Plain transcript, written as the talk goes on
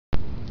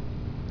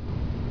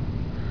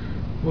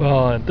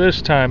Well, at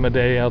this time of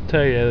day, I'll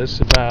tell you, this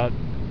is about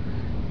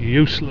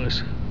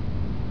useless.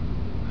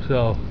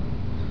 So,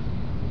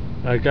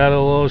 I got a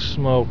little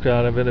smoke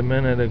out of it a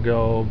minute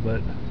ago,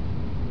 but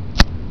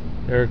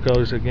there it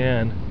goes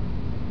again.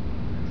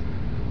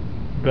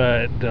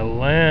 But the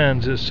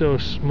lens is so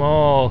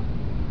small,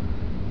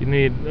 you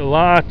need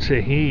lots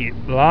of heat,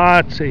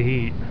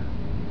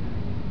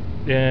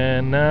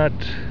 and not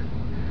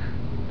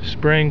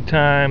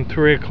springtime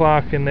 3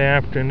 o'clock in the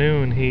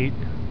afternoon heat.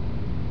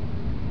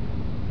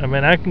 I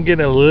mean, I can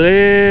get a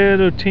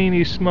little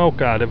teeny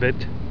smoke out of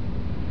it.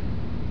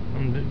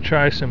 I'm going to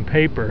try some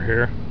paper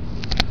here.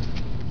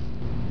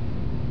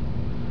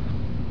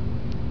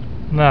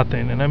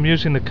 Nothing, and I'm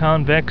using the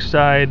convex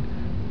side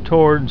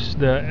towards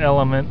the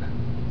element.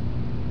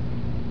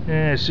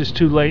 It's just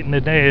too late in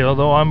the day,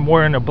 although I'm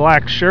wearing a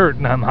black shirt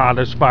and I'm hot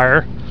as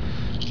fire.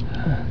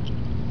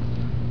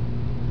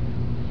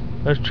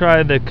 Let's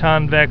try the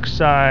convex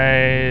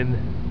side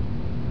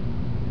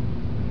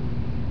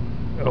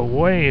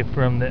away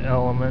from the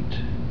element.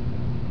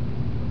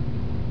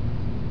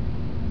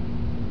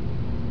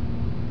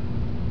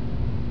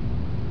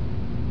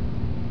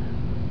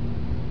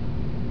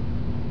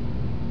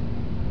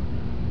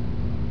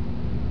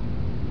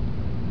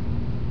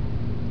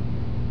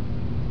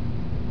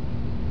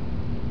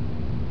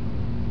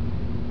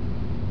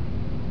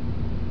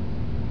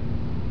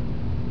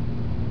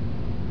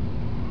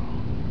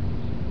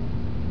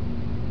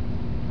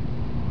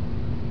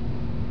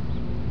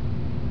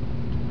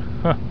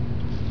 Huh.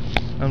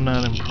 I'm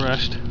not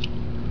impressed.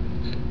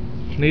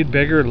 Need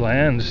bigger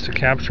lens to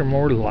capture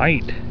more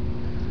light.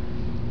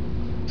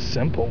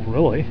 Simple,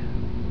 really.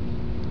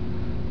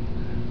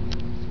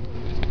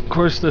 Of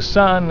course, the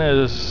sun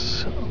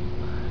is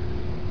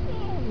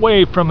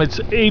way from its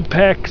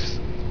apex,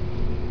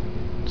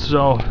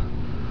 so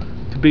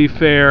to be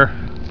fair,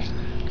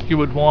 you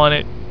would want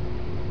it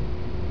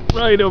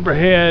right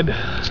overhead.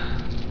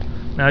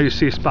 Now you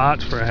see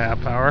spots for a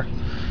half hour.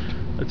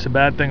 That's a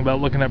bad thing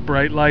about looking at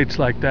bright lights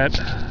like that.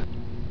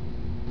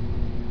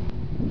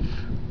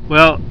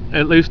 Well,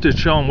 at least it's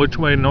showing which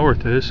way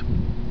north is.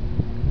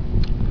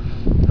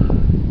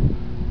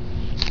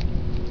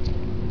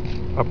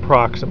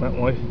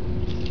 Approximately.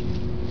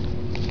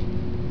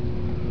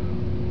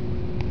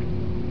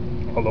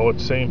 Although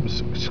it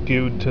seems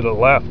skewed to the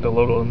left a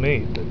little to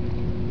me.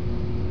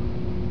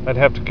 I'd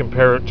have to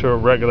compare it to a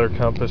regular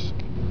compass.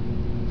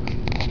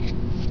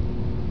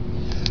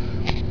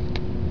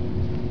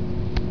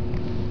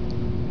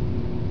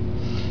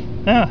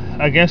 Yeah,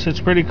 I guess it's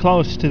pretty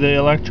close to the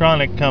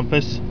electronic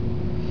compass.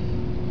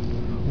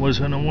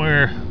 Wasn't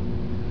aware.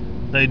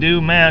 They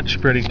do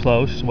match pretty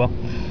close. Well,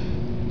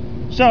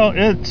 so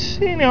it's,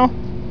 you know,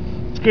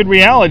 it's a good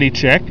reality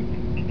check.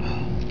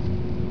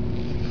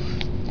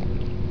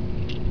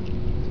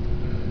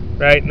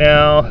 Right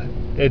now,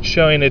 it's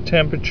showing a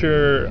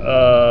temperature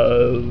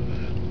of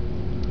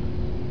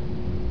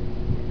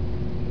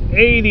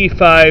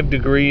 85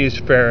 degrees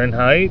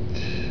Fahrenheit,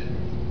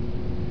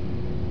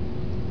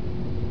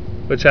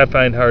 which I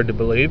find hard to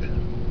believe.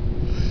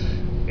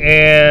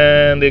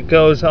 And it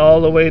goes all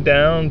the way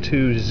down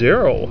to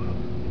 0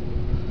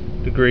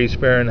 degrees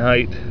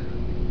Fahrenheit.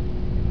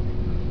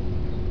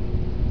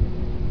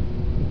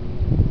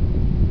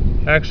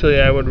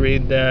 Actually, I would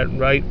read that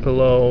right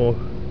below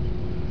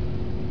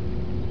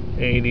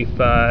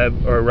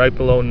 85, or right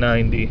below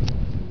 90.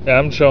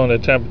 I'm showing a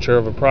temperature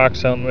of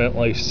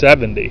approximately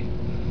 70.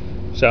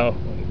 So,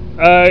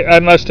 I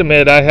must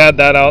admit, I had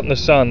that out in the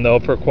sun, though,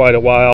 for quite a while.